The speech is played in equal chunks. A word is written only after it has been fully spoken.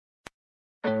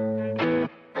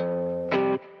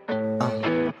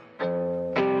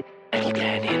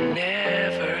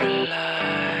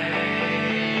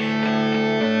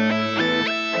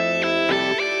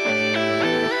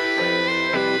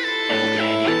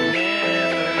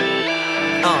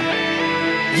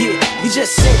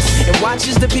just sits and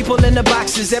watches the people in the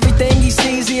boxes. Everything he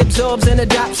sees, he absorbs and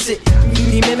adopts it.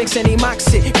 He mimics and he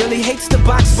mocks it. Really hates the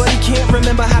box, but he can't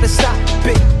remember how to stop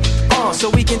it. So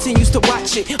he continues to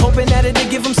watch it, hoping that it'll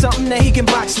give him something that he can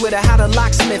box with. Or how the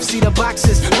locksmith see the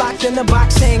boxes locked in the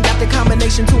box, ain't got the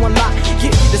combination to unlock.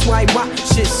 Yeah, that's why he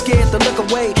watches, scared to look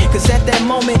away, cause at that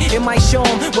moment it might show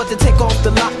him what to take off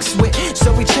the locks with.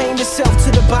 So he chained himself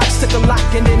to the box, took a lock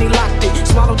and then he locked it.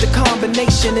 Swallowed the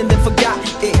combination and then forgot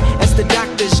it. As the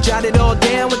doctors jotted all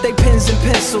down with their pens and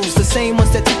pencils, the same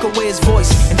ones that took away his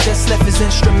voice and just left his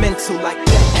instrumental like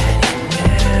that.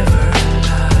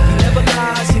 He never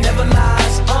lies, he never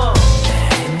lies, he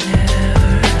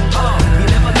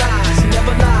never lies, he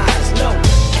never lies, no.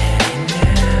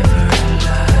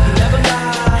 He never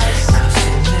lies, 'cause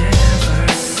he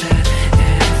never said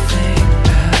anything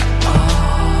at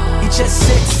all. He just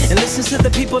sits and listens to the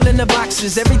people in the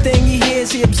boxes. Everything he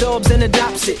hears, he absorbs and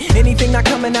adopts it. Anything not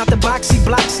coming out the box, he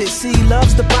blocks it. See, he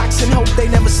loves the box and hope they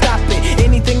never stop it.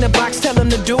 Anything the box tell him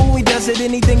to do, he does it.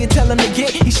 Anything you tell him to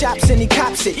get, he shops and he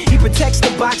cops it. He protects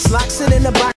the box, locks it in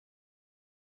the box.